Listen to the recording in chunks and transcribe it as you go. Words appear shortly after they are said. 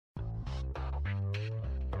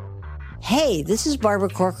Hey, this is Barbara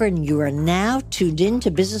Corcoran, and you are now tuned in to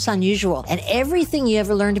Business Unusual. And everything you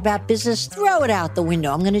ever learned about business, throw it out the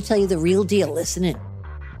window. I'm going to tell you the real deal. Listen in.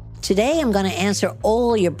 Today, I'm going to answer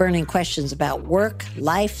all your burning questions about work,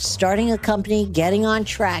 life, starting a company, getting on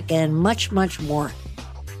track, and much, much more.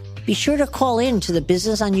 Be sure to call in to the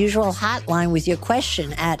Business Unusual hotline with your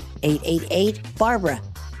question at 888-BARBARA.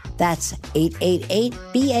 That's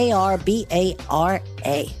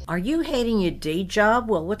 888-BARBARA. Are you hating your day job?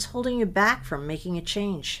 Well, what's holding you back from making a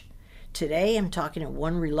change? Today, I'm talking to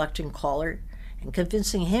one reluctant caller and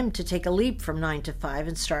convincing him to take a leap from 9 to 5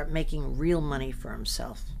 and start making real money for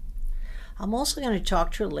himself. I'm also going to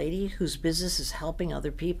talk to a lady whose business is helping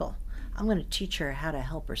other people. I'm going to teach her how to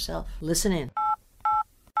help herself. Listen in.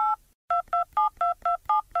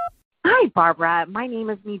 Hi, Barbara. My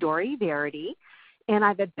name is Midori Verity, and I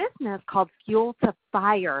have a business called Fuel to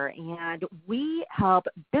Fire, and we help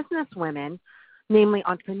business women, namely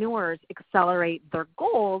entrepreneurs, accelerate their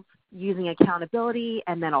goals using accountability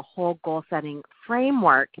and then a whole goal-setting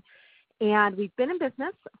framework. And we've been in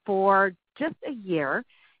business for just a year,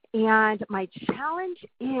 and my challenge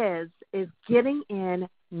is getting in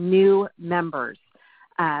new members.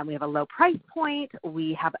 We have a low price point.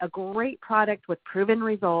 We have a great product with proven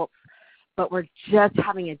results, but we're just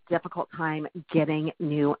having a difficult time getting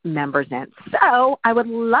new members in. So I would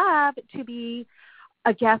love to be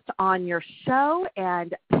a guest on your show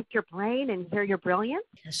and pick your brain and hear your brilliance.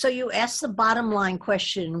 So you asked the bottom line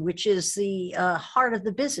question, which is the heart of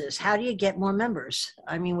the business. How do you get more members?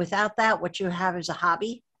 I mean, without that, what you have is a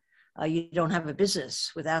hobby. You don't have a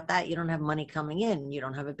business. Without that, you don't have money coming in. You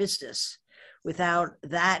don't have a business. Without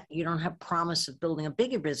that, you don't have promise of building a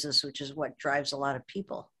bigger business, which is what drives a lot of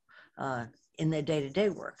people in their day-to-day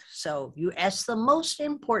work. So you ask the most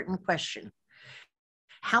important question.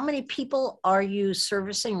 How many people are you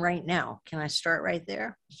servicing right now? Can I start right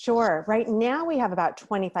there? Sure. Right now we have about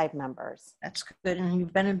 25 members. That's good. And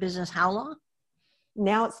you've been in business how long?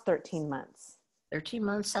 Now it's 13 months. 13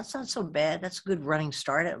 months, that's not so bad. That's a good running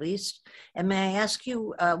start at least. And may I ask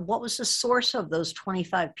you, what was the source of those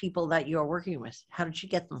 25 people that you're working with? How did you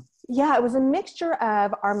get them? Yeah, it was a mixture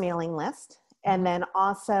of our mailing list and then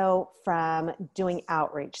also from doing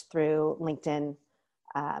outreach through LinkedIn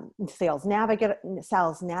Sales Navigator,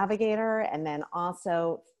 and then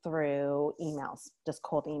also through emails, just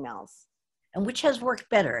cold emails. And which has worked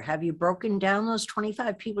better? Have you broken down those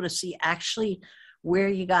 25 people to see actually where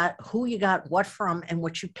you got, who you got what from, and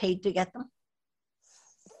what you paid to get them?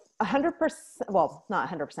 100%, well, not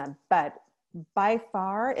 100%, but by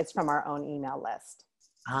far it's from our own email list.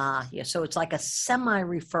 Ah, yeah. So it's like a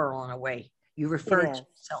semi-referral in a way. You referred to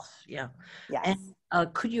yourself. Yeah. Yes. And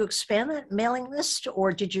could you expand that mailing list,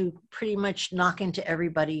 or did you pretty much knock into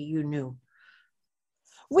everybody you knew?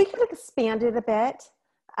 We could expand it a bit,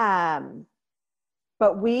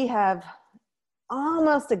 but we have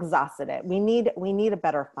almost exhausted it. We need a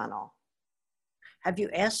better funnel. Have you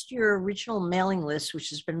asked your original mailing list, which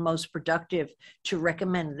has been most productive, to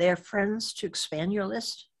recommend their friends to expand your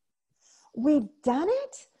list? We've done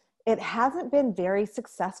it. It hasn't been very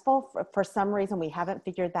successful. For some reason, we haven't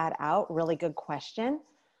figured that out. Really good question.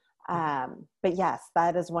 But yes,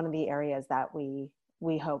 that is one of the areas that we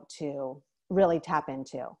hope to really tap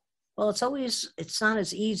into. Well, it's not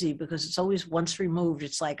as easy because it's always once removed.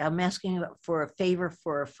 It's like I'm asking for a favor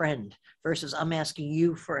for a friend versus I'm asking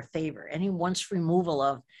you for a favor. Any once removal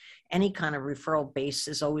of any kind of referral base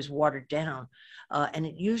is always watered down. And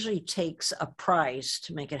it usually takes a prize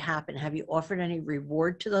to make it happen. Have you offered any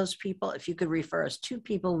reward to those people? If you could refer us 2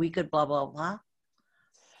 people, we could blah, blah, blah.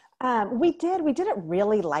 We did it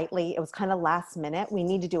really lightly. It was kind of last minute. We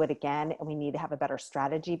need to do it again, and we need to have a better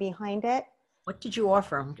strategy behind it. What did you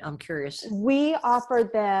offer? I'm curious. We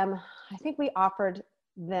offered them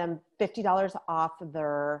 $50 off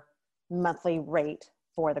their monthly rate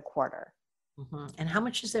for the quarter. Mm-hmm. And how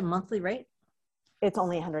much is their monthly rate? It's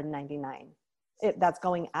only $199. That's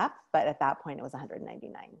going up, but at that point it was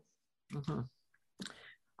 $199. Mm-hmm.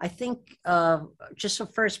 I think just a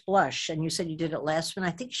first blush, and you said you did it last minute,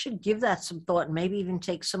 I think you should give that some thought and maybe even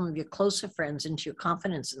take some of your closer friends into your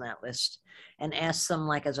confidence in that list and ask them,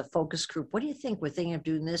 like, as a focus group, what do you think? We're thinking of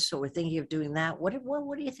doing this, or we're thinking of doing that. What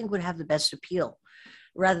do you think would have the best appeal?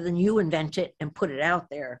 Rather than you invent it and put it out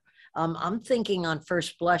there. I'm thinking on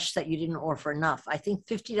first blush that you didn't offer enough. I think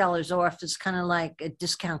 $50 off is kind of like a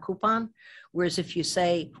discount coupon. Whereas if you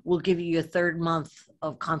say, we'll give you your 3rd month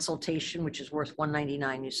of consultation, which is worth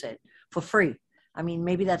 $199, you said, for free. I mean,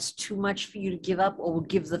 maybe that's too much for you to give up, or we'll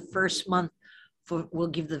give the first month we'll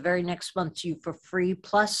give the very next month to you for free.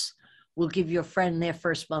 Plus we'll give your friend their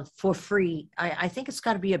first month for free. I think it's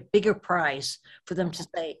got to be a bigger prize for them to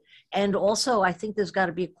say, And also, I think there's got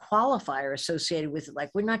to be a qualifier associated with it. Like,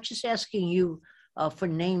 we're not just asking you for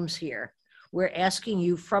names here. We're asking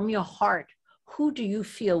you from your heart, who do you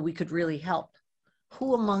feel we could really help?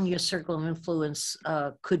 Who among your circle of influence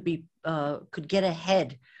could get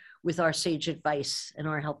ahead with our sage advice and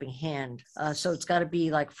our helping hand? So it's got to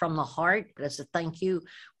be like from the heart. As a thank you,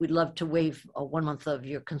 we'd love to waive 1 month of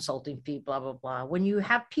your consulting fee, blah, blah, blah. When you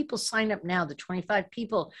have people sign up now, the 25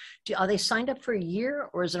 people, are they signed up for a year,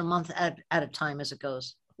 or is it a month at a time as it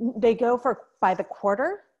goes? They go by the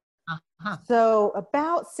quarter. Uh-huh. So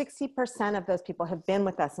about 60% of those people have been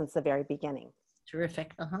with us since the very beginning.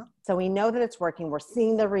 Terrific. Uh-huh. So we know that it's working. We're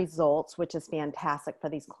seeing the results, which is fantastic for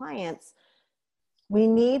these clients. We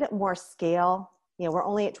need more scale. You know, we're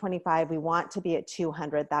only at 25. We want to be at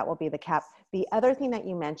 200. That will be the cap. The other thing that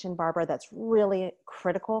you mentioned, Barbara, that's really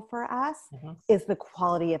critical for us is the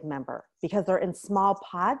quality of member, because they're in small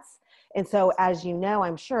pods. And so, as you know,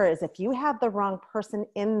 I'm sure, is if you have the wrong person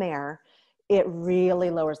in there, it really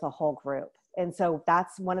lowers the whole group. And so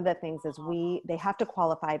that's one of the things is they have to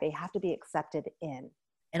qualify. They have to be accepted in.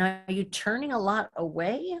 And are you turning a lot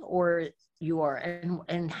away, or you are?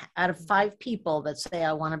 And out of 5 people that say,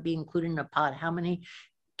 I want to be included in a pod, how many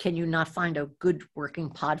can you not find a good working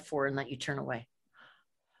pod for and that you turn away?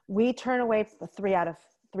 We turn away 3 out of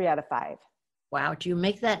 5. Wow. Do you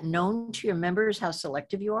make that known to your members how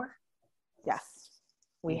selective you are? Yes,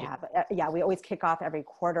 we have. Yeah, we always kick off every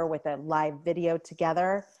quarter with a live video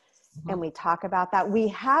together, and we talk about that. We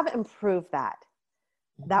have improved that.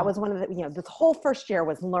 That was one of the, this whole first year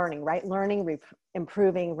was learning, right? Learning,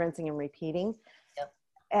 improving, rinsing and repeating. Yep.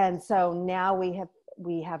 And so now we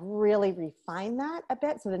have really refined that a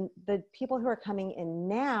bit. So the people who are coming in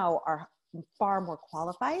now are far more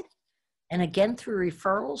qualified. And again, through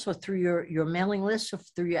referrals, or through your mailing list, or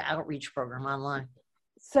through your outreach program online?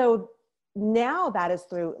 So now that is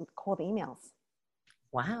through cold emails.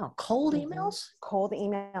 Wow. Cold emails? Cold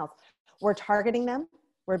emails. We're targeting them.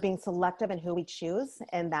 We're being selective in who we choose.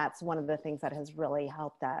 And that's one of the things that has really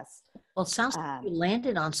helped us. Well, it sounds like you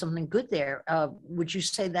landed on something good there. Would you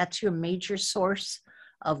say that's your major source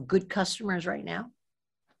of good customers right now?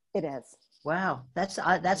 It is. Wow.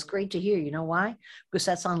 That's great to hear. You know why? Because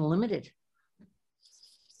that's unlimited.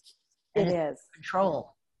 And it is.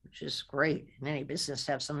 Control, which is great in any business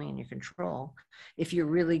to have something in your control. If you're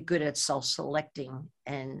really good at self-selecting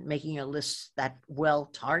and making your list that well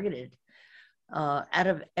targeted, out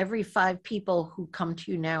of every 5 people who come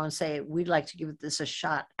to you now and say, we'd like to give this a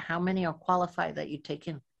shot, how many are qualified that you take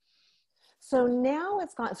in? So now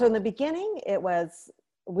it's gone. So in the beginning,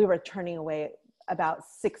 we were turning away about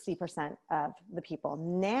 60% of the people.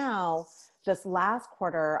 Now, this last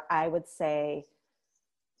quarter, I would say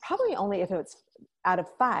probably only if it was out of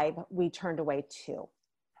 5, we turned away 2.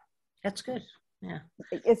 That's good. Yeah.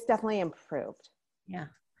 It's definitely improved. Yeah.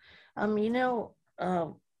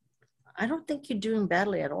 I don't think you're doing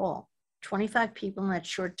badly at all. 25 people in that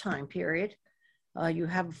short time period. You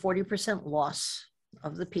have a 40% loss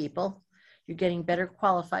of the people. You're getting better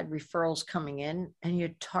qualified referrals coming in, and you're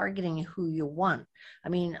targeting who you want. I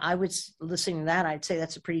mean, listening to that, I'd say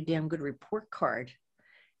that's a pretty damn good report card.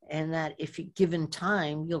 And that if you given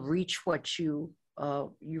time, you'll reach what you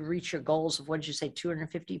reach your goals of, what did you say,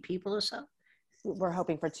 250 people or so? We're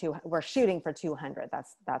hoping for we're shooting for 200.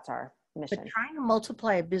 That's our mission. But trying to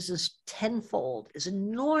multiply a business tenfold is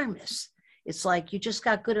enormous. It's like you just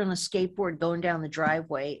got good on a skateboard going down the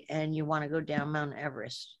driveway and you want to go down Mount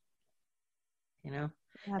Everest.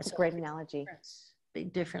 That's a great analogy.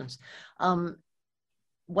 Big difference.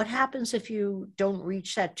 What happens if you don't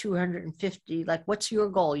reach that 250? Like, what's your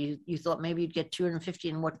goal? You thought maybe you'd get 250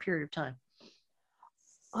 in what period of time?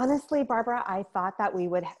 Honestly, Barbara, I thought that we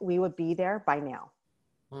would be there by now.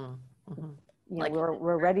 Mm-hmm.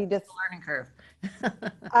 We're ready to learning curve.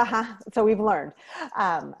 So we've learned.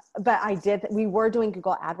 But we were doing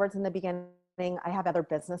Google AdWords in the beginning. I have other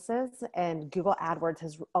businesses, and Google AdWords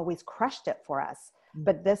has always crushed it for us. Mm-hmm.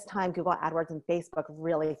 But this time, Google AdWords and Facebook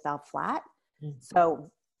really fell flat. Mm-hmm.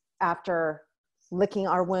 So after licking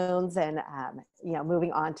our wounds and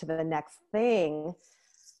moving on to the next thing,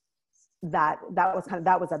 that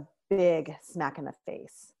was a big smack in the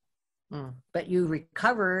face. But you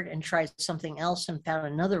recovered and tried something else and found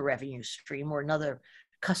another revenue stream or another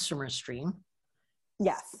customer stream.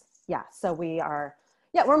 Yes. Yeah. So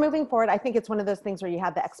we're moving forward. I think it's one of those things where you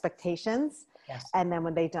have the expectations, yes, and then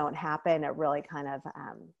when they don't happen, it really kind of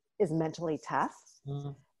is mentally tough.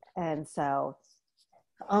 And so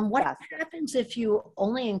what happens if you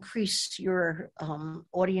only increase your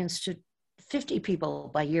audience to 50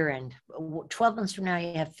 people by year end. 12 months from now,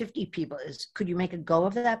 you have 50 people. Could you make a go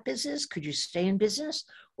of that business? Could you stay in business?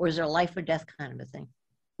 Or is there a life or death kind of a thing?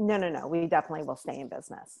 No. We definitely will stay in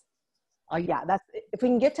business. Are you Yeah, that's if we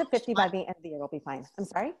can get to 50 by the end of the year, we'll be fine. I'm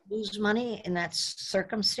sorry? lose money in that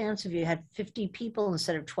circumstance? If you had 50 people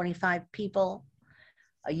instead of 25 people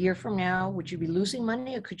a year from now, would you be losing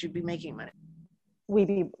money or could you be making money? We'd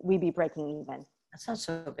be breaking even. That's not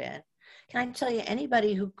so bad. Can I tell you,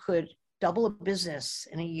 anybody who could double a business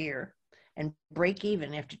in a year and break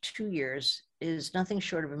even after 2 years is nothing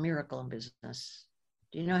short of a miracle in business.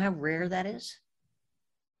 Do you know how rare that is?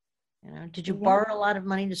 You know, did you borrow a lot of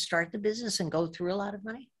money to start the business and go through a lot of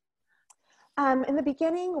money? In the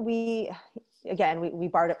beginning, we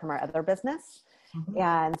borrowed it from our other business.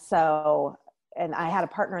 Mhm. And I had a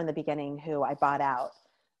partner in the beginning who I bought out.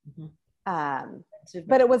 Mhm.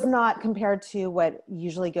 But it was not compared to what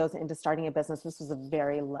usually goes into starting a business. This was a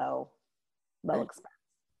very low expense.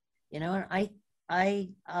 You know, I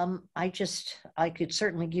could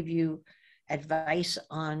certainly give you advice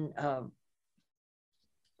on,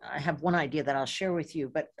 I have one idea that I'll share with you,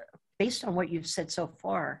 but based on what you've said so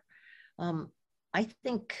far, I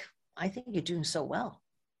think you're doing so well,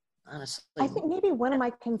 honestly. I think maybe one of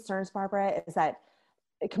my concerns, Barbara, is that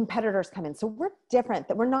competitors come in. So we're different,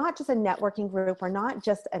 that we're not just a networking group. We're not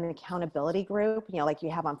just an accountability group, like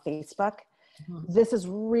you have on Facebook. Mhm. This is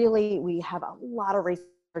really, we have a lot of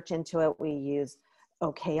research into it. We use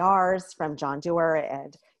OKRs from John Doerr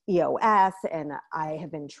and EOS, and I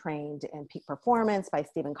have been trained in peak performance by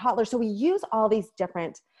Stephen Kotler. So we use all these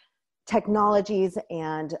different technologies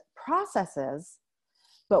and processes.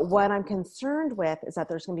 But what I'm concerned with is that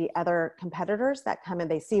there's going to be other competitors that come in,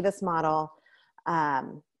 they see this model,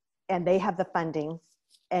 and they have the funding,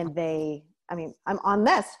 and I'm on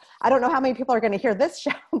this. I don't know how many people are going to hear this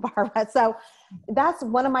show, Barbara. So that's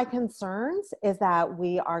one of my concerns, is that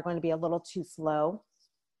we are going to be a little too slow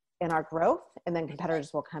in our growth, and then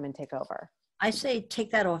competitors will come and take over. I say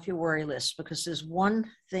take that off your worry list, because there's one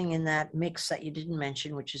thing in that mix that you didn't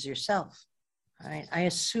mention, which is yourself. Right? I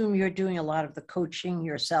assume you're doing a lot of the coaching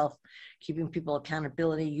yourself, keeping people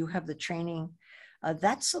accountability. You have the training.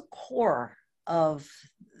 That's the core of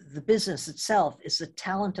the business itself, is the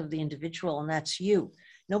talent of the individual, and that's you.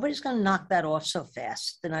 Nobody's going to knock that off so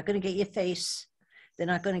fast. They're not going to get your face. They're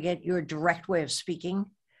not going to get your direct way of speaking.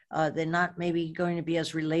 They're not maybe going to be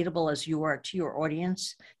as relatable as you are to your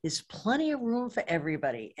audience. There's plenty of room for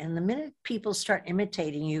everybody. And the minute people start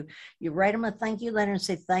imitating you, you write them a thank you letter and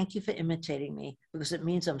say, thank you for imitating me, because it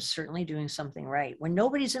means I'm certainly doing something right. When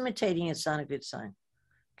nobody's imitating, it's not a good sign.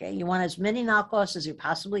 Okay, you want as many knockoffs as you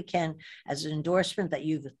possibly can as an endorsement that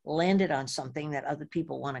you've landed on something that other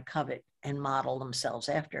people want to covet and model themselves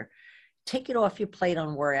after. Take it off your plate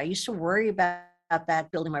on worry. I used to worry about that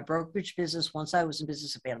building my brokerage business once I was in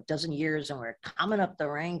business about a dozen years, and we're coming up the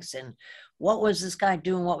ranks, and what was this guy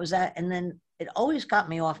doing? What was that? And then it always got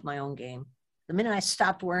me off my own game. The minute I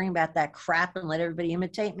stopped worrying about that crap and let everybody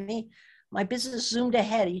imitate me, my business zoomed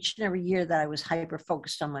ahead each and every year that I was hyper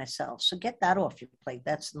focused on myself. So get that off your plate.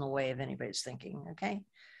 That's in the way of anybody's thinking. Okay.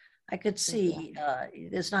 I could see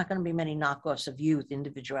there's not going to be many knockoffs of you, the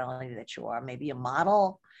individuality that you are. Maybe a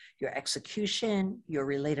model, your execution, your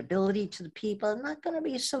relatability to the people. Not going to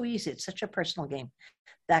be so easy. It's such a personal game,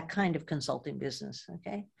 that kind of consulting business.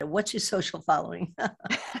 Okay. What's your social following?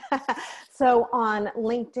 So on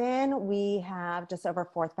LinkedIn, we have just over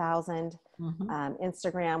 4,000. Mm-hmm.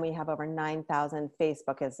 Instagram, we have over 9,000.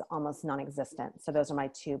 Facebook is almost non-existent. So those are my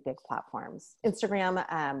two big platforms. Instagram,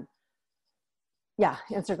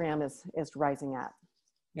 Instagram is rising up.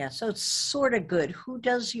 Yeah, so it's sort of good. Who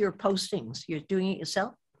does your postings? You're doing it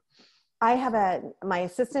yourself? I have my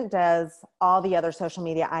assistant does all the other social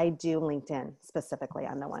media. I do LinkedIn specifically.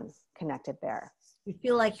 I'm the one connected there. You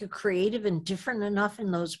feel like you're creative and different enough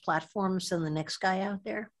in those platforms than the next guy out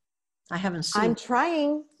there? I haven't seen.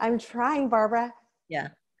 I'm trying, Barbara. Yeah.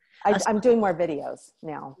 I'm doing more videos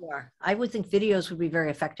now. I would think videos would be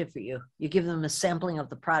very effective for you. You give them a sampling of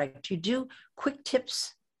the product. You do quick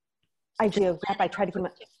tips. I do. I try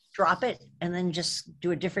to drop it and then just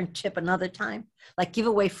do a different tip another time. Like give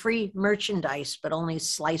away free merchandise, but only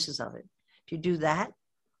slices of it. Do you do that?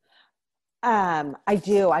 I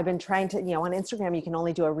do. I've been trying to, on Instagram, you can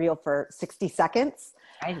only do a reel for 60 seconds.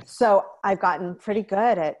 Right. So I've gotten pretty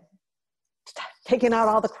good at taking out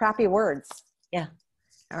all the crappy words. Yeah.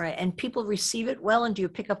 All right. And people receive it well. And do you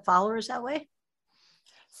pick up followers that way?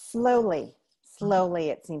 Slowly,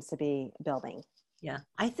 it seems to be building. Yeah.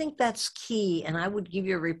 I think that's key. And I would give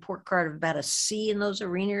you a report card of about a C in those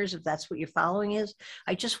arenas, if that's what your following is.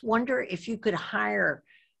 I just wonder if you could hire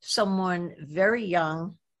someone very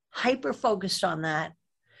young, hyper focused on that.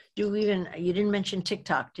 You didn't mention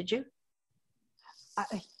TikTok, did you?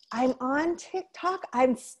 I'm on TikTok.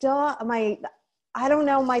 I'm still I don't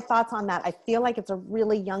know my thoughts on that. I feel like it's a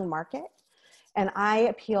really young market, and I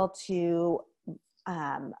appeal to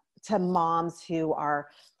moms who are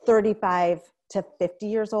 35 to 50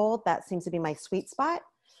 years old. That seems to be my sweet spot,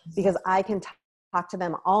 because I can talk to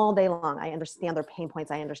them all day long. I understand their pain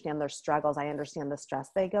points. I understand their struggles. I understand the stress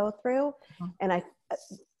they go through. And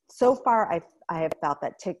so far I have felt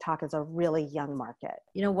that TikTok is a really young market.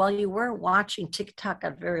 While you were watching, TikTok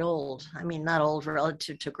got very old. I mean, not old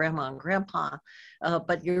relative to grandma and grandpa,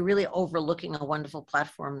 but you're really overlooking a wonderful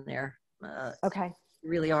platform there. Okay. You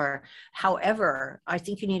really are. However, I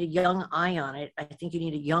think you need a young eye on it. I think you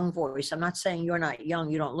need a young voice. I'm not saying you're not young.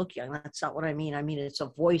 You don't look young. That's not what I mean. I mean, it's a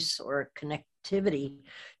voice or a connectivity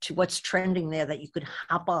to what's trending there that you could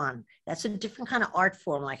hop on. That's a different kind of art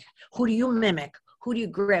form. Like, who do you mimic? Who do you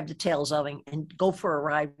grab the tails of and go for a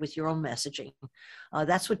ride with your own messaging?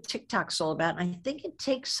 That's what TikTok's all about. And I think it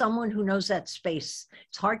takes someone who knows that space.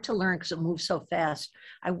 It's hard to learn because it moves so fast.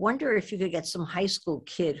 I wonder if you could get some high school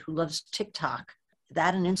kid who loves TikTok,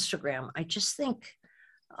 that and Instagram. I just think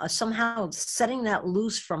somehow setting that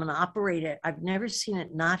loose from an operator, I've never seen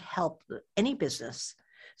it not help any business.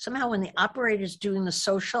 Somehow when the operator's doing the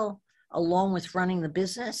social along with running the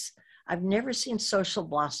business, I've never seen social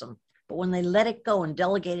blossom. But when they let it go and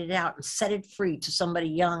delegate it out and set it free to somebody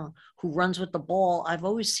young who runs with the ball, I've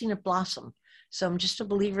always seen it blossom. So I'm just a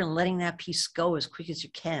believer in letting that piece go as quick as you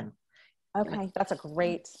can. Okay, that's a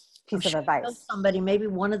great piece of advice. Somebody, maybe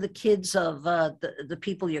one of the kids of the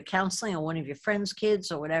people you're counseling, or one of your friends'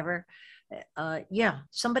 kids or whatever.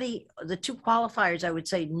 Somebody, the two qualifiers I would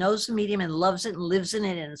say, knows the medium and loves it and lives in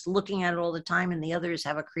it and is looking at it all the time, and the others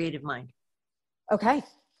have a creative mind. Okay.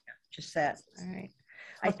 Just that. All right.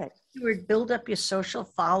 Okay. I think you would build up your social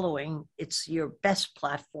following. It's your best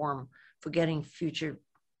platform for getting future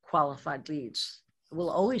qualified leads. It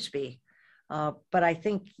will always be. But I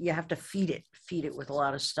think you have to feed it with a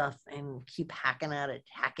lot of stuff and keep hacking at it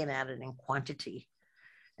in quantity.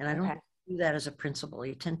 And I don't do that as a principal.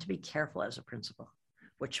 You tend to be careful as a principal.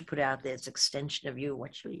 What you put out there, it's extension of you.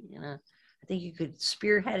 I think you could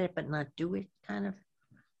spearhead it, but not do it, kind of.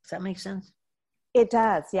 Does that make sense? It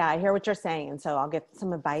does. Yeah, I hear what you're saying. And so I'll get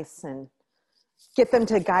some advice and get them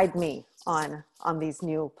to guide me on these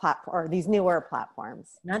new or these newer platforms.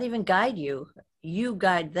 Not even guide you. You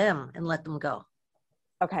guide them and let them go.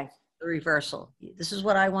 Okay. The reversal. This is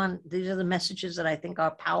what I want. These are the messages that I think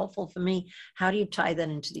are powerful for me. How do you tie that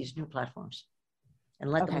into these new platforms?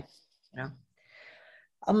 And let them,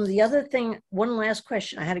 The other thing, one last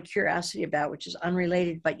question I had a curiosity about, which is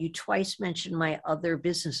unrelated, but you twice mentioned my other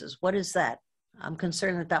businesses. What is that? I'm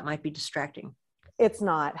concerned that might be distracting. It's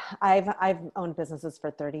not. I've owned businesses for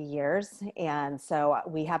 30 years. And so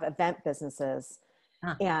we have event businesses,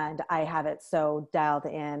 and I have it so dialed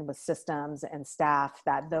in with systems and staff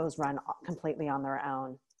that those run completely on their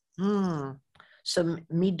own. So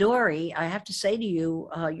Midori, I have to say to you,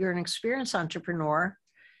 you're an experienced entrepreneur,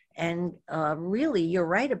 and really you're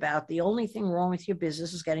right about the only thing wrong with your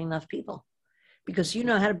business is getting enough people. Because you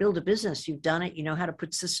know how to build a business. You've done it. You know how to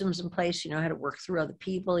put systems in place. You know how to work through other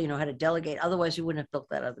people. You know how to delegate. Otherwise, you wouldn't have built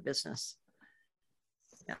that other business.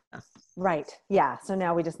 Yeah. Right. Yeah. So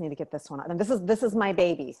now we just need to get this one out. And this is my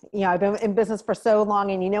baby. I've been in business for so long.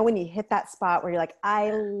 And when you hit that spot where you're like, I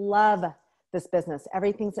love this business.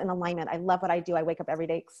 Everything's in alignment. I love what I do. I wake up every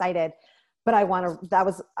day excited. But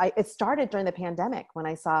it started during the pandemic when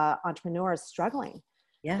I saw entrepreneurs struggling.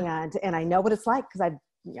 Yeah. And I know what it's like, because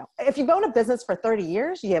if you've owned a business for 30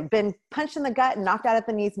 years, you have been punched in the gut and knocked out at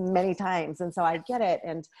the knees many times. And so I get it.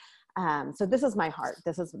 And so this is my heart.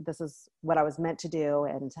 This is what I was meant to do.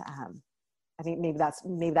 And I think maybe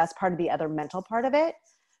that's part of the other mental part of it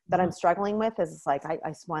that I'm struggling with, is it's like, I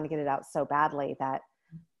just want to get it out so badly that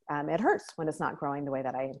it hurts when it's not growing the way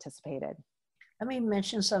that I anticipated. Let me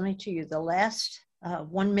mention something to you. The last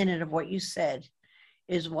 1 minute of what you said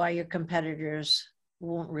is why your competitors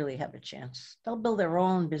won't really have a chance. They'll build their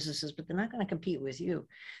own businesses, but they're not going to compete with you.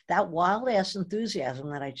 That wild ass enthusiasm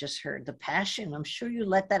that I just heard, the passion, I'm sure you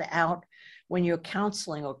let that out when you're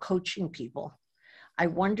counseling or coaching people. I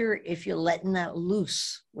wonder if you're letting that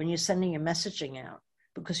loose when you're sending your messaging out,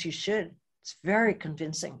 because you should. It's very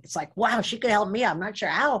convincing. It's like, wow, she could help me. I'm not sure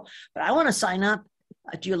how, but I want to sign up.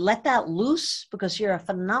 Do you let that loose? Because you're a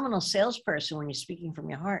phenomenal salesperson when you're speaking from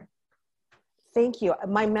your heart. Thank you.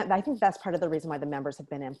 I think that's part of the reason why the members have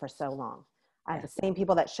been in for so long. I have the same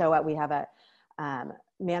people that show up. We have a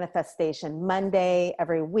manifestation Monday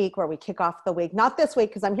every week where we kick off the week. Not this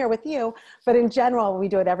week because I'm here with you, but in general, we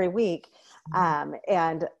do it every week.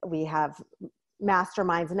 And we have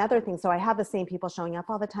masterminds and other things. So I have the same people showing up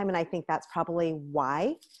all the time. And I think that's probably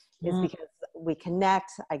why, is because we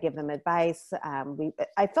connect, I give them advice.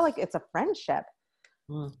 I feel like it's a friendship.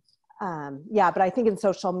 Yeah, but I think in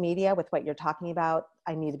social media with what you're talking about,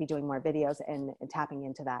 I need to be doing more videos and tapping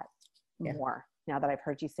into that more. Now that I've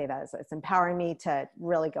heard you say that, it's empowering me to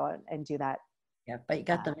really go and do that. Yeah, but you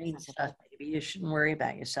got the main stuff. Maybe you shouldn't worry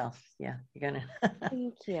about yourself. Yeah, you're gonna.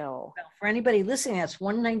 Thank you. Well, for anybody listening, that's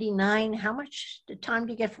 $199. How much time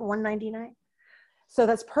do you get for $199? So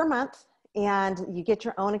that's per month, and you get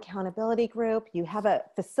your own accountability group. You have a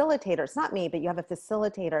facilitator. It's not me, but you have a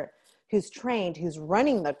facilitator who's trained, who's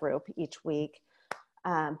running the group each week.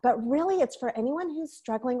 But really, it's for anyone who's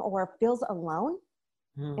struggling or feels alone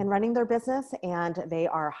in running their business, and they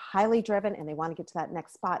are highly driven and they want to get to that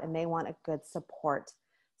next spot, and they want a good support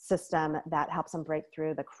system that helps them break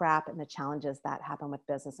through the crap and the challenges that happen with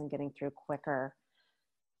business and getting through quicker.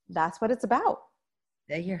 That's what it's about.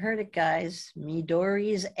 There you heard it, guys.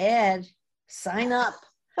 Midori's ad. Sign up.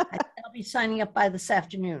 I'll be signing up by this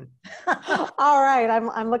afternoon. All right.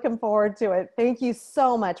 I'm looking forward to it. Thank you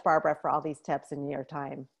so much, Barbara, for all these tips and your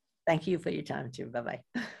time. Thank you for your time too. Bye-bye.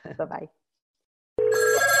 Bye-bye.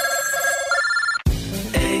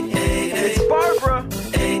 It's Barbara.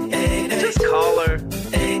 Just call her.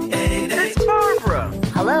 It's Barbara.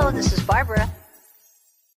 Hello, this is Barbara.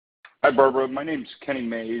 Hi, Barbara. My name's Kenny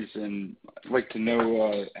Mays, and I'd like to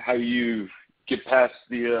know how you get past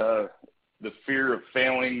the fear of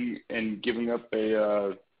failing and giving up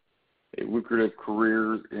a lucrative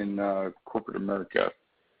career in corporate America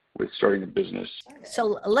with starting a business.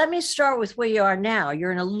 So let me start with where you are now.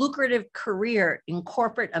 You're in a lucrative career in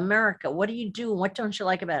corporate America. What do you do and what don't you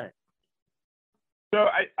like about it? So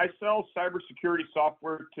I sell cybersecurity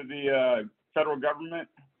software to the federal government.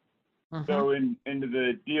 So into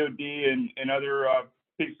the DOD and other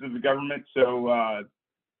pieces of the government. So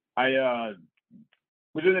I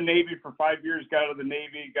was in the Navy for 5 years, got out of the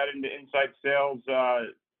Navy, got into inside sales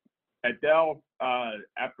at Dell.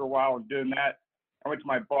 After a while of doing that, I went to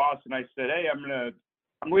my boss and I said, "Hey, I'm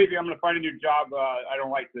leaving. I'm gonna find a new job. I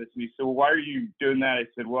don't like this." And he said, "Well, why are you doing that?" I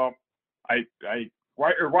said, "Well,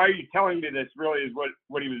 why are you telling me this?" Really is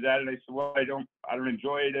what he was at. And I said, "Well, I don't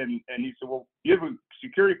enjoy it." And he said, "Well, you have a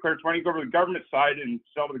security clearance. Why don't you go over to the government side and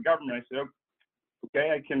sell to the government?" I said,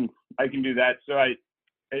 "Okay, I can do that." So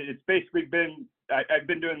it's basically been I've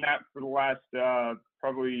been doing that for the last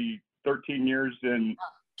probably 13 years. And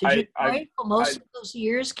did you enjoy it for most of those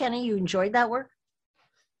years, Kenny? You enjoyed that work?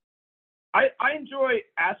 I enjoy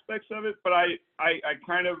aspects of it, but I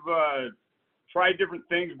kind of try different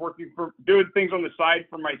things, doing things on the side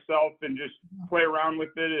for myself and just play around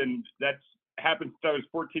with it. And that's happened since I was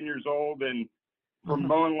 14 years old, and from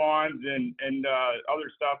mowing lawns and other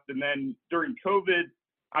stuff. And then during COVID,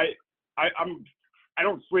 I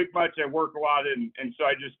don't sleep much. I work a lot, and so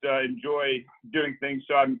I just enjoy doing things.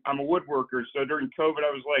 So I'm a woodworker. So during COVID,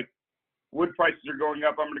 I was like, wood prices are going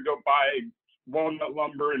up. I'm going to go buy walnut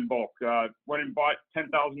lumber in bulk. Went and bought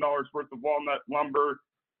 $10,000 worth of walnut lumber,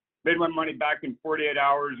 made my money back in 48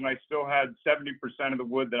 hours, and I still had 70% of the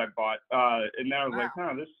wood that I bought. And then I was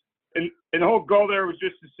like, this. And the whole goal there was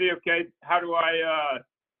just to see, okay, how do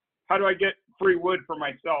I get free wood for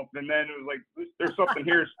myself? And then it was like, there's something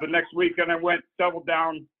here. So the next week, and I went, doubled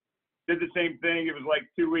down, did the same thing. It was like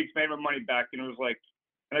 2 weeks, made my money back, and it was like,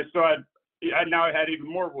 and I still had. Now I had even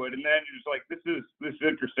more wood, and then it was like, this is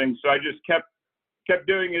interesting. So I just kept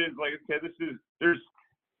doing it. It's like, okay, this is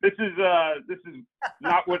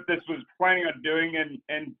not what this was planning on doing,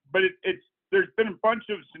 but it's there's been a bunch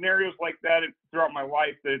of scenarios like that throughout my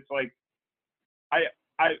life that it's like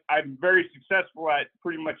I'm very successful at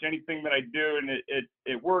pretty much anything that I do, and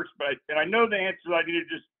it works. But I know the answer. I need to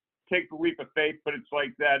just take the leap of faith. But it's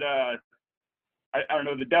like that. I don't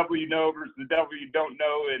know, the devil you know versus the devil you don't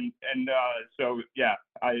know, and so yeah,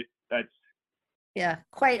 that's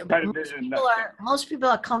quite. Most people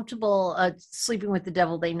are comfortable sleeping with the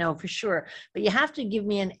devil they know for sure. But you have to give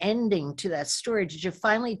me an ending to that story. Did you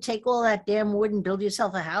finally take all that damn wood and build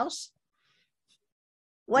yourself a house?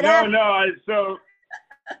 What happened? So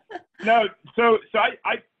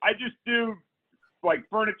I just do like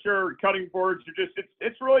furniture or cutting boards, or just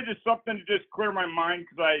it's really just something to just clear my mind,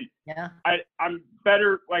 because I'm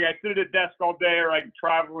better, like I sit at a desk all day, or I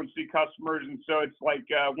travel and see customers, and so it's like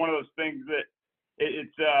one of those things that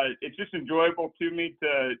it's just enjoyable to me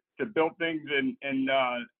to build things and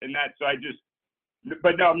that. So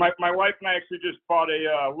but no, my wife and I actually just bought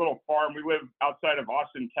a little farm. We live outside of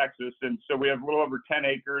Austin, Texas, and so we have a little over 10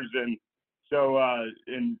 acres, and so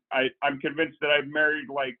and I'm convinced that I've married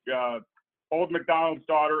like Old McDonald's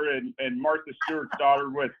daughter and Martha Stewart's daughter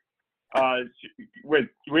with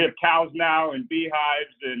we have cows now and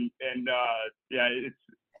beehives and yeah,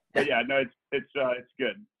 it's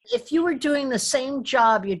good. If you were doing the same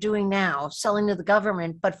job you're doing now, selling to the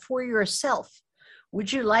government, but for yourself,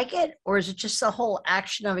 would you like it? Or is it just the whole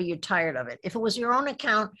action of it, you're tired of it? If it was your own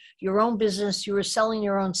account, your own business, you were selling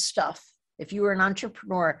your own stuff, if you were an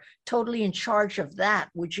entrepreneur, totally in charge of that,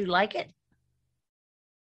 would you like it?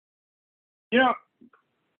 You know,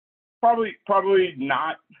 probably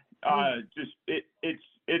not. Just it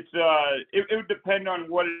would depend on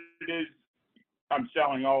what it is I'm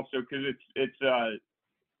selling also, because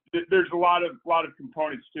there's a lot of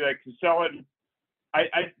components to that. Because selling,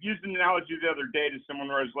 I used an analogy the other day to someone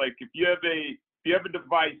where I was like, if you have a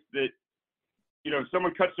device that, you know, if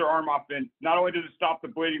someone cuts their arm off, and not only does it stop the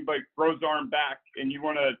bleeding, but it grows the arm back, and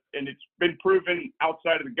and it's been proven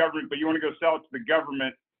outside of the government, but you want to go sell it to the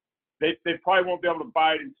government, they probably won't be able to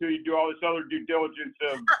buy it until you do all this other due diligence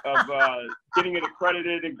of getting it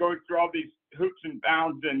accredited and going through all these hoops and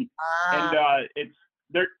bounds, and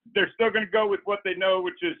they're still going to go with what they know,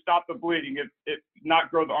 which is stop the bleeding, if not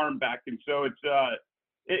grow the arm back. And so it's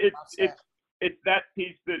that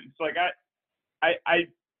piece that it's like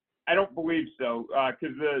I don't believe so,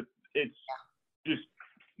 because it's just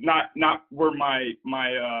not where my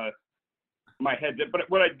head's at. But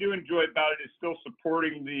what I do enjoy about it is still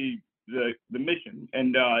supporting the mission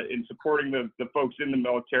and in supporting the folks in the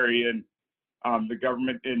military and the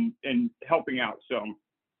government and helping out. So.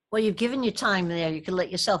 Well, you've given your time there. You can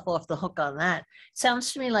let yourself off the hook on that.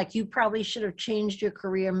 Sounds to me like you probably should have changed your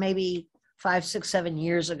career maybe 5, 6, 7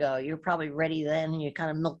 years ago. You're probably ready then, and you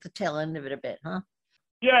kind of milked the tail end of it a bit, huh?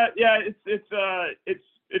 Yeah.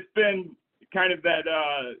 It's been kind of that,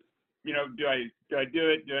 you know, do I do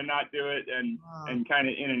it? Do I not do it? And kind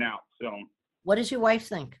of in and out. So. What does your wife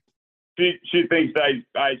think? She thinks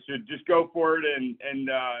I should just go for it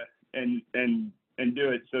and do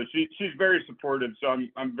it. So she's very supportive. So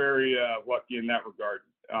I'm very lucky in that regard.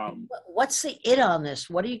 What's the it on this?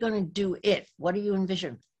 What are you going to do it? What do you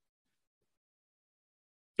envision?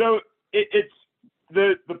 So it's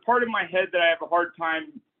the part of my head that I have a hard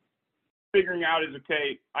time figuring out is,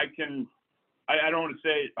 okay, I don't want to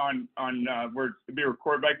say it on words to be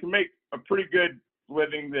recorded, but I can make a pretty good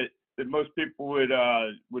living that most people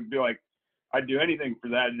would be like, I'd do anything for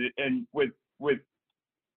that, and with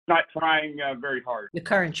not trying very hard. Your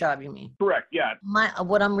current job, you mean? Correct, yeah.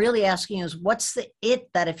 What I'm really asking is, what's the it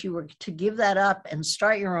that if you were to give that up and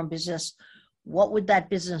start your own business, what would that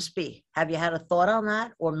business be? Have you had a thought on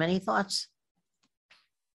that, or many thoughts?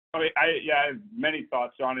 I mean, I have many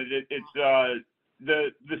thoughts on it. It's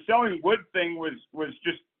the selling wood thing was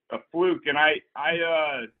just a fluke, and I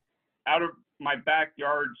out of my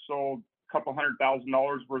backyard sold a couple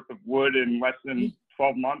 $100,000 worth of wood in less than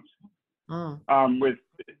 12 months. It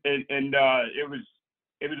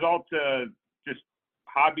was all to just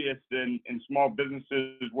hobbyists and small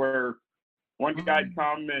businesses where one guy'd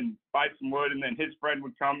come and buy some wood, and then his friend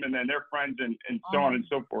would come, and then their friends, and so on and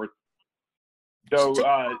so forth. So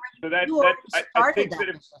I think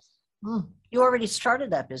that you already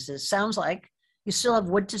started that business. Sounds like you still have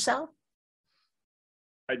wood to sell.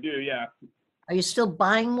 I do, yeah. Are you still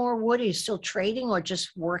buying more wood? Are you still trading, or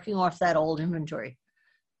just working off that old inventory?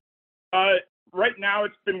 Right now,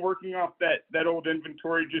 it's been working off that old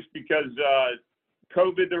inventory, just because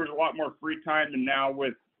COVID, there was a lot more free time, and now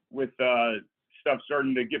with stuff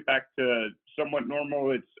starting to get back to somewhat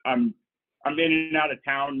normal, I'm in and out of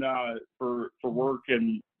town for work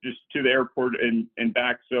and just to the airport and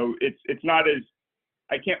back. So it's not as,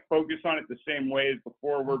 I can't focus on it the same way as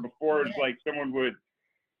before, where before it's like someone would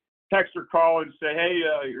text or call and say, hey,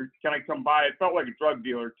 can I come by? It felt like a drug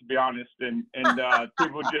dealer, to be honest. And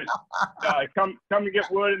people would just come to get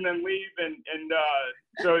wood and then leave. And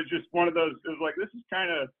so it's just one of those, it was like, this is kind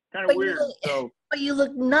of weird. But you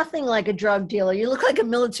look nothing like a drug dealer. You look like a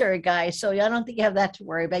military guy. So I don't think you have that to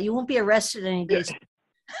worry about. You won't be arrested any days.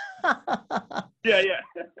 Yeah.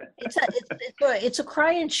 It's a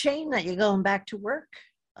crying shame that you're going back to work,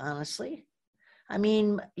 honestly. I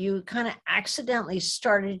mean, you kind of accidentally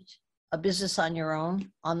started a business on your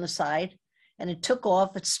own on the side, and it took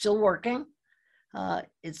off. It's still working.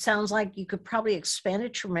 It sounds like you could probably expand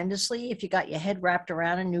it tremendously if you got your head wrapped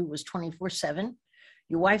around and knew it was 24/7.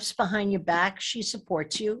 Your wife's behind your back. She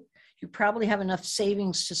supports you. You probably have enough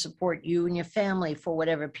savings to support you and your family for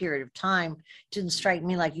whatever period of time. It didn't strike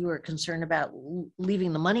me like you were concerned about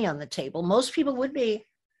leaving the money on the table. Most people would be,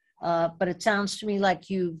 but it sounds to me like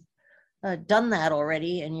you've done that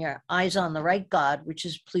already, and your eyes on the right God, which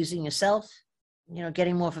is pleasing yourself,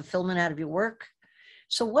 getting more fulfillment out of your work.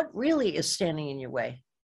 So what really is standing in your way?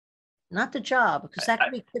 Not the job, because that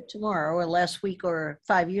could be quit tomorrow or last week or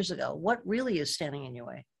 5 years ago. What really is standing in your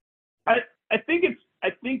way? I think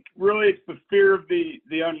really it's the fear of the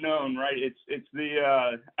unknown, right? It's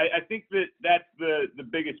the I think that's the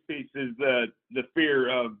biggest piece is the fear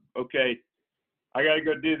of, okay, I got to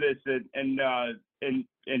go do this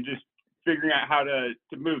and just figuring out how to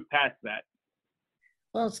move past that.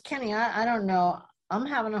 Well, it's Kenny. I don't know. I'm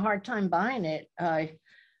having a hard time buying it.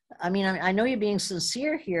 I mean, I know you're being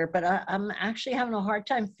sincere here, but I'm actually having a hard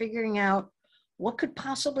time figuring out what could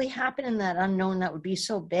possibly happen in that unknown that would be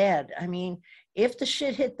so bad. I mean, if the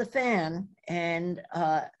shit hit the fan and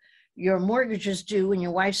your mortgage is due and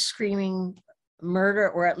your wife's screaming murder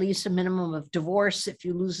or at least a minimum of divorce if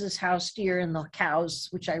you lose this house, dear, and the cows,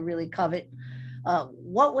 which I really covet,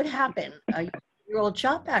 what would happen? Your old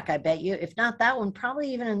job back, I bet you. If not that one,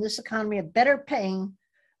 probably even in this economy, a better paying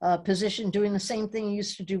position doing the same thing you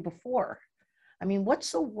used to do before. I mean,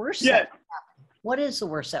 what's the worst that would happen? What is the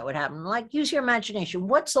worst that would happen? Like, use your imagination.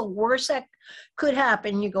 What's the worst that could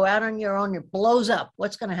happen? You go out on your own, it blows up.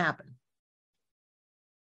 What's going to happen?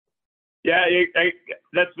 Yeah,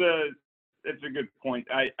 that's a good point.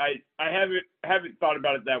 I haven't thought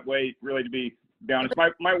about it that way, really, to be honest.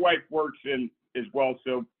 My wife works in as well,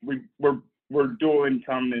 so we're dual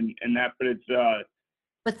income and that, but it's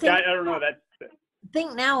But think, I don't know.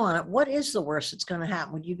 think now on it. What is the worst that's going to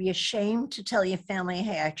happen? Would you be ashamed to tell your family,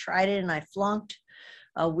 hey, I tried it and I flunked?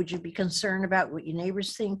 Would you be concerned about what your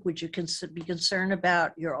neighbors think? Would you be concerned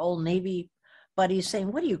about your old Navy buddies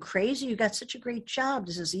saying, what are you, crazy? You got such a great job.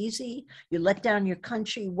 This is easy. You let down your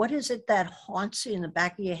country. What is it that haunts you in the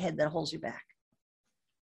back of your head that holds you back?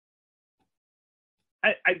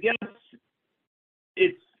 I guess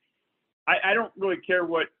it's, I don't really care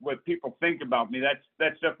what people think about me.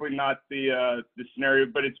 That's definitely not the scenario,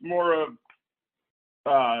 but it's more of,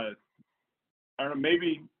 I don't know,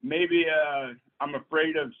 maybe I'm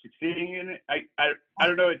afraid of succeeding in it. I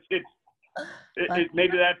don't know. It's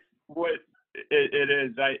maybe that's what it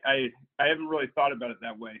is. I haven't really thought about it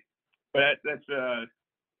that way, but that's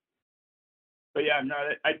but yeah, no,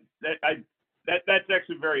 that's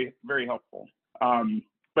actually very, very helpful.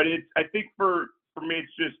 But I think for me,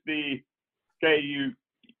 it's just okay, you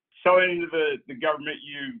sell it into the government,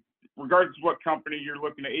 regardless of what company, you're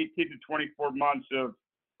looking at 18 to 24 months of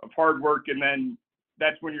hard work, and then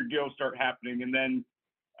that's when your deals start happening. And then,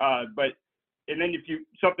 if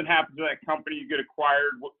something happens to that company, you get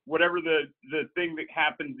acquired, whatever the thing that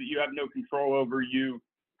happens that you have no control over, you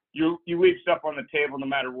leave stuff on the table no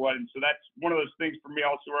matter what. And so that's one of those things for me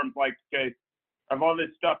also where I'm like, okay, I have all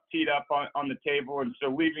this stuff teed up on the table, and so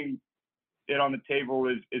leaving it on the table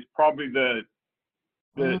is probably the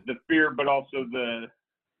fear, but also the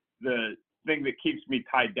thing that keeps me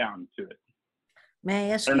tied down to it. May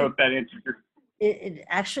I ask I don't know if that answers your. It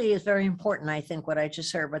actually is very important, I think, what I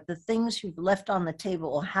just heard, but the things you've left on the table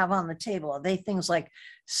or have on the table, are they things like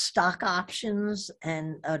stock options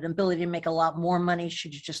and an ability to make a lot more money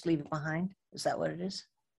should you just leave it behind? Is that what it is?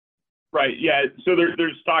 Right, yeah. So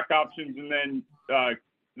there's stock options, and then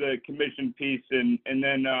the commission piece, and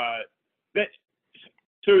then that.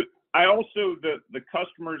 So I also, the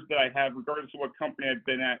customers that I have, regardless of what company I've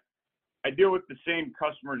been at, I deal with the same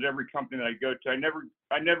customers every company that I go to. I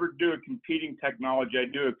never do a competing technology. I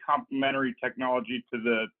do a complementary technology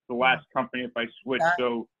to the last company if I switch.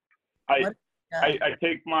 So I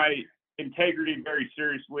take my integrity very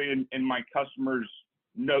seriously, and my customers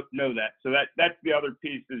know that. So that's the other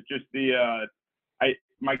piece, is just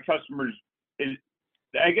my customers is.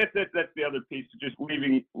 I guess that's the other piece, just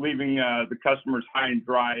leaving the customers high and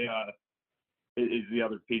dry is the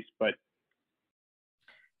other piece. But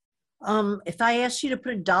if I asked you to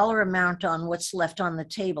put a dollar amount on what's left on the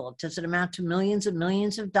table, does it amount to millions and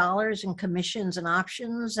millions of dollars in commissions and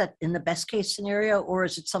options in the best case scenario, or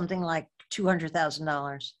is it something like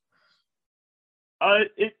 $200,000?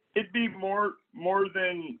 It'd be more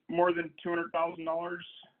than $200,000,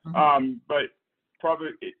 but probably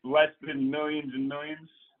less than millions and millions.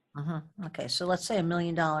 Okay, so let's say $1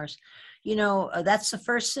 million. You know, that's the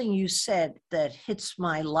first thing you said that hits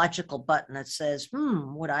my logical button that says,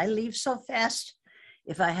 would I leave so fast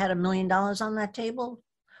if I had $1 million on that table?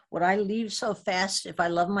 Would I leave so fast if I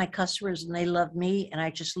love my customers and they love me and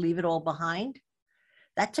I just leave it all behind?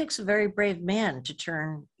 That takes a very brave man to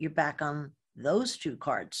turn your back on those two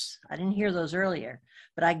cards. I didn't hear those earlier,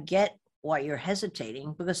 but I get why you're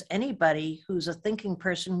hesitating, because anybody who's a thinking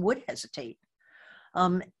person would hesitate.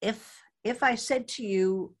 If I said to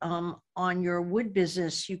you on your wood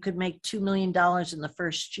business, you could make $2 million in the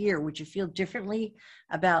first year, would you feel differently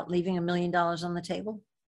about leaving $1 million on the table?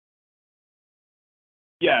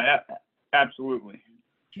 Yeah, absolutely.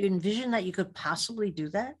 Do you envision that you could possibly do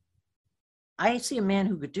that? I see a man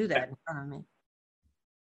who could do that in front of me.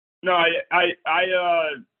 No,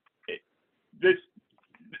 this,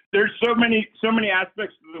 there's so many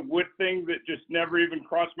aspects of the wood thing that just never even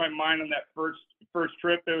crossed my mind on that first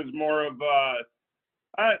trip. It was more of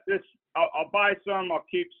I'll buy some, I'll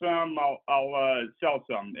keep some, I'll sell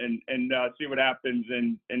some, and see what happens.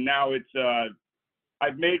 And now it's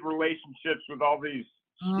I've made relationships with all these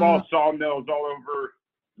small sawmills all over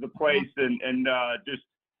the place, and just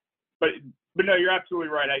but no, you're absolutely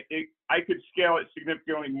right. I could scale it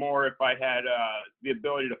significantly more if I had the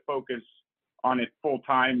ability to focus on it full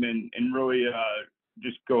time and really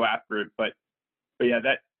just go after it. But yeah,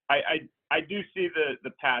 that I do see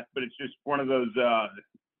the path, but it's just one of those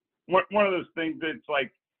things that's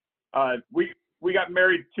like we got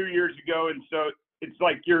married 2 years ago, and so it's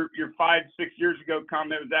like your 5-6 years ago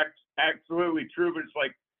comment was absolutely true, but it's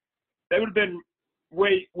like that would have been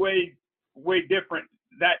way different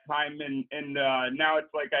that time, and now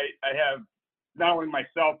it's like I have not only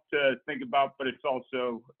myself to think about, but it's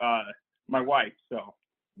also my wife. So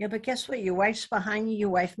yeah, but guess what? Your wife's behind you. Your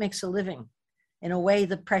wife makes a living. In a way,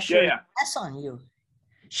 the pressure is less on you.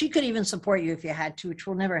 She could even support you if you had to, which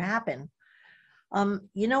will never happen.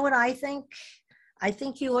 You know what I think? I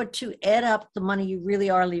think you ought to add up the money you really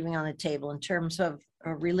are leaving on the table in terms of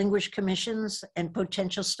relinquished commissions and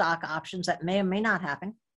potential stock options that may or may not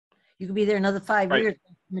happen. You could be there another 5 years,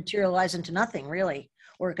 materialize into nothing really,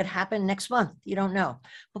 or it could happen next month. You don't know.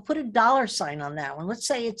 But put a dollar sign on that one. Let's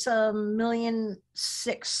say it's $1.6 million,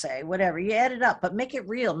 say, whatever. You add it up, but make it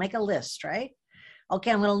real. Make a list, right? Okay,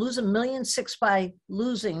 I'm going to lose $1.6 million by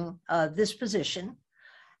losing this position.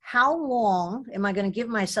 How long am I going to give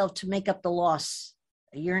myself to make up the loss?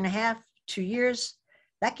 A year and a half, 2 years?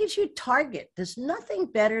 That gives you a target. There's nothing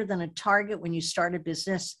better than a target when you start a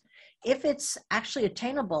business if it's actually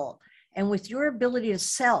attainable. And with your ability to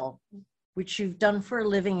sell, which you've done for a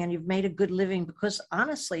living and you've made a good living, because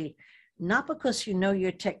honestly, not because you know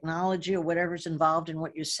your technology or whatever's involved in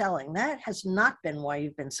what you're selling. That has not been why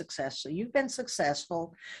you've been successful. You've been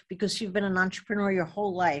successful because you've been an entrepreneur your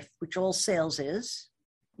whole life, which all sales is.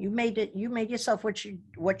 You made it. You made yourself what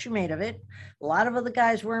you made of it. A lot of other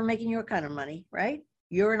guys weren't making your kind of money, right?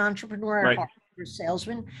 You're an entrepreneur at heart. You're a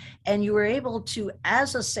salesman, and you were able to,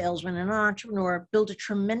 as a salesman and an entrepreneur, build a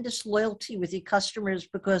tremendous loyalty with your customers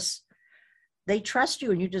because they trust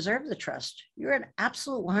you and you deserve the trust. You're an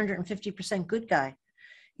absolute 150% good guy.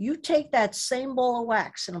 You take that same ball of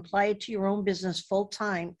wax and apply it to your own business full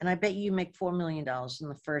time, and I bet you make $4 million in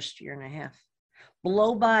the first year and a half.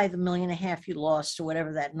 Blow by the $1.5 million you lost or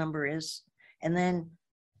whatever that number is, and then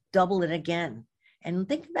double it again. And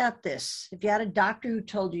think about this. If you had a doctor who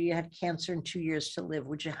told you have cancer in 2 years to live,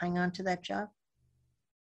 would you hang on to that job?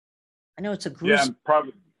 I know it's a gruesome. Yeah,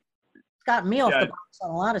 probably. It's got me off the box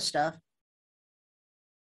on a lot of stuff.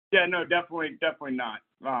 Yeah, no, definitely not.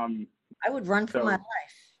 I would run for my life.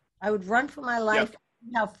 I would run for my life,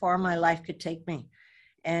 how far my life could take me.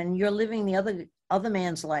 And you're living the other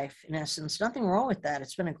man's life, in essence. Nothing wrong with that.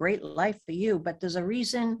 It's been a great life for you, but there's a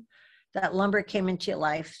reason that lumber came into your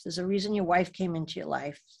life. There's a reason your wife came into your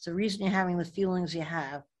life. There's a reason you're having the feelings you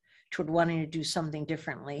have toward wanting to do something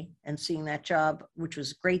differently and seeing that job, which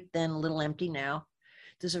was great then, a little empty now.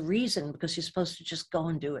 There's a reason, because you're supposed to just go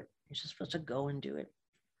and do it. You're just supposed to go and do it.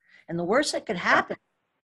 And the worst that could happen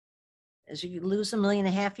is you lose $1.5 million,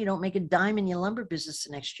 you don't make a dime in your lumber business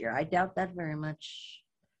the next year. I doubt that very much.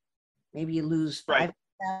 Maybe you lose $500,000,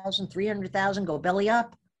 $300,000, go belly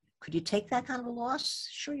up. Could you take that kind of a loss?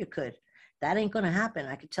 Sure you could. That ain't going to happen.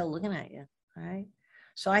 I could tell looking at you. All right.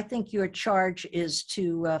 So I think your charge is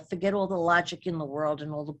to forget all the logic in the world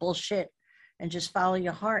and all the bullshit and just follow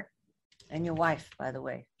your heart. And your wife, by the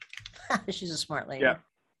way. She's a smart lady. Yeah.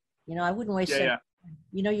 You know, I wouldn't waste it.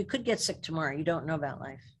 You know, you could get sick tomorrow. You don't know about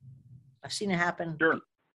life. I've seen it happen. Sure. You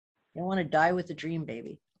don't want to die with a dream,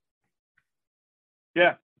 baby.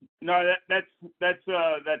 Yeah. No, that's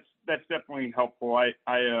definitely helpful. I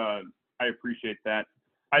appreciate that.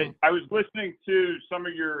 I was listening to some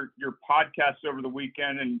of your podcasts over the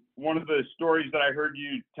weekend, and one of the stories that I heard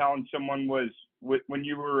you telling someone was when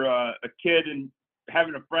you were a kid and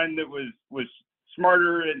having a friend that was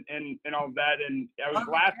smarter and all that. And I was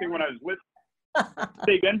laughing when I was listening.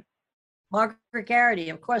 Say again? Margaret Garrity,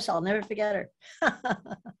 of course, I'll never forget her.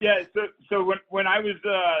 Yeah. So when I was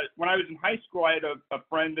in high school, I had a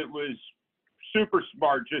friend that was super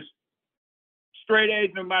smart, just straight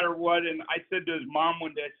A's no matter what. And I said to his mom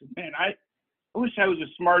one day, I said, "Man, I wish I was as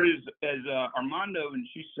smart as Armando." And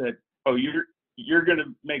she said, "Oh, you're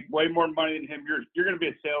gonna make way more money than him. You're gonna be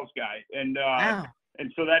a sales guy." And wow.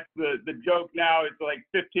 And so that's the joke now. It's like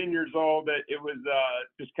 15 years old. That it was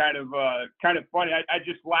just kind of funny. I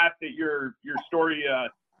just laughed at your story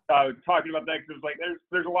talking about that, because it's like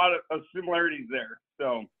there's a lot of similarities there.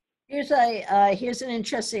 So here's an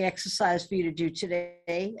interesting exercise for you to do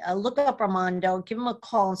today. Look up Armando, give him a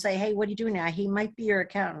call and say, hey, what are you doing now? He might be your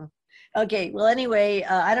accountant. Okay, well, anyway,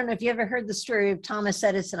 I don't know if you ever heard the story of Thomas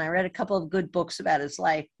Edison. I read a couple of good books about his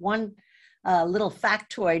life. One little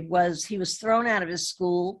factoid was he was thrown out of his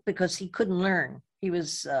school because he couldn't learn.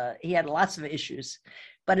 He had lots of issues.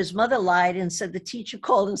 But his mother lied and said the teacher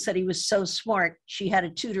called and said he was so smart, she had to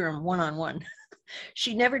tutor him one-on-one.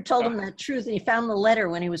 She never told him that truth, and he found the letter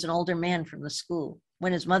when he was an older man from the school.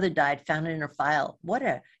 When his mother died, found it in her file. What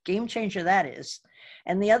a game changer that is.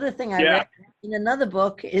 And the other thing I read in another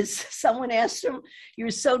book is someone asked him, you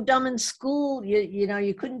were so dumb in school,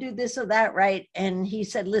 you couldn't do this or that, right? And he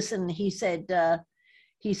said, listen, he said,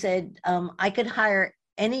 I could hire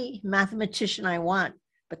any mathematician I want,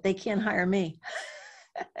 but they can't hire me.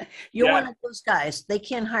 You're one of those guys. They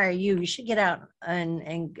can't hire you. You should get out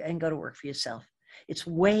and go to work for yourself. It's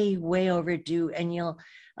way, way overdue. And you'll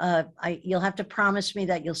have to promise me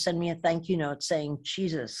that you'll send me a thank you note saying,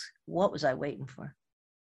 Jesus, what was I waiting for?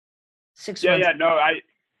 6 months. Yeah, no,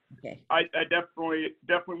 Okay. I definitely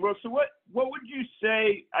will. So what would you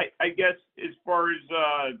say, I guess, as far as,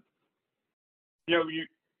 you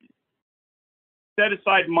set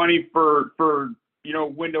aside money for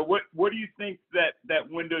window, what do you think that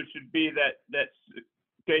window should be that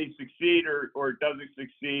they succeed or doesn't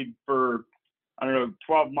succeed for, I don't know,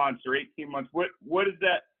 12 months or 18 months? What is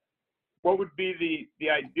that? What would be the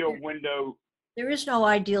ideal window? There is no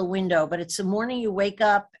ideal window, but it's the morning you wake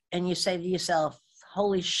up and you say to yourself,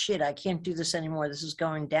 holy shit, I can't do this anymore. This is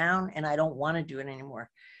going down and I don't want to do it anymore.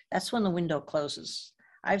 That's when the window closes.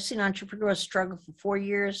 I've seen entrepreneurs struggle for 4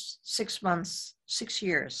 years, 6 months, 6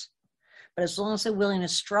 years. But as long as they're willing to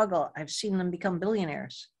struggle, I've seen them become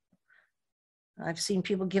billionaires. I've seen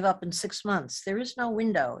people give up in 6 months. There is no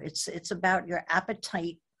window. It's about your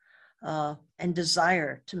appetite and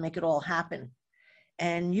desire to make it all happen.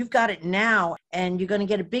 And you've got it now, and you're going to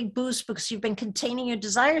get a big boost because you've been containing your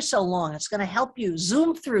desire so long. It's going to help you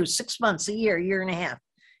zoom through 6 months, a year and a half.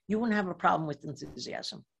 You wouldn't have a problem with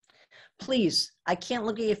enthusiasm. Please, I can't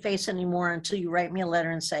look at your face anymore until you write me a letter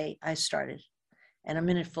and say, I started. And I'm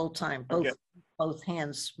in it full time, both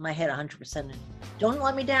hands, my head 100% in. Don't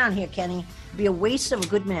let me down here, Kenny. It'd be a waste of a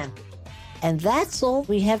good man. And that's all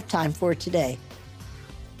we have time for today.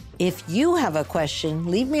 If you have a question,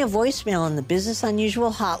 leave me a voicemail on the Business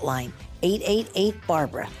Unusual hotline,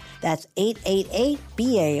 888-BARBARA. That's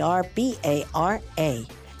 888-BARBARA.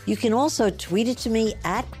 You can also tweet it to me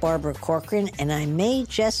at Barbara Corcoran, and I may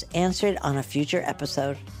just answer it on a future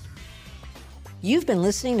episode. You've been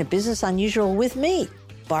listening to Business Unusual with me,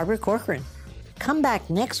 Barbara Corcoran. Come back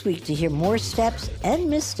next week to hear more steps and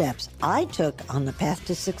missteps I took on the path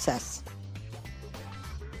to success.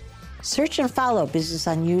 Search and follow Business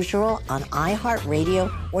Unusual on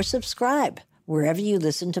iHeartRadio or subscribe wherever you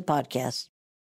listen to podcasts.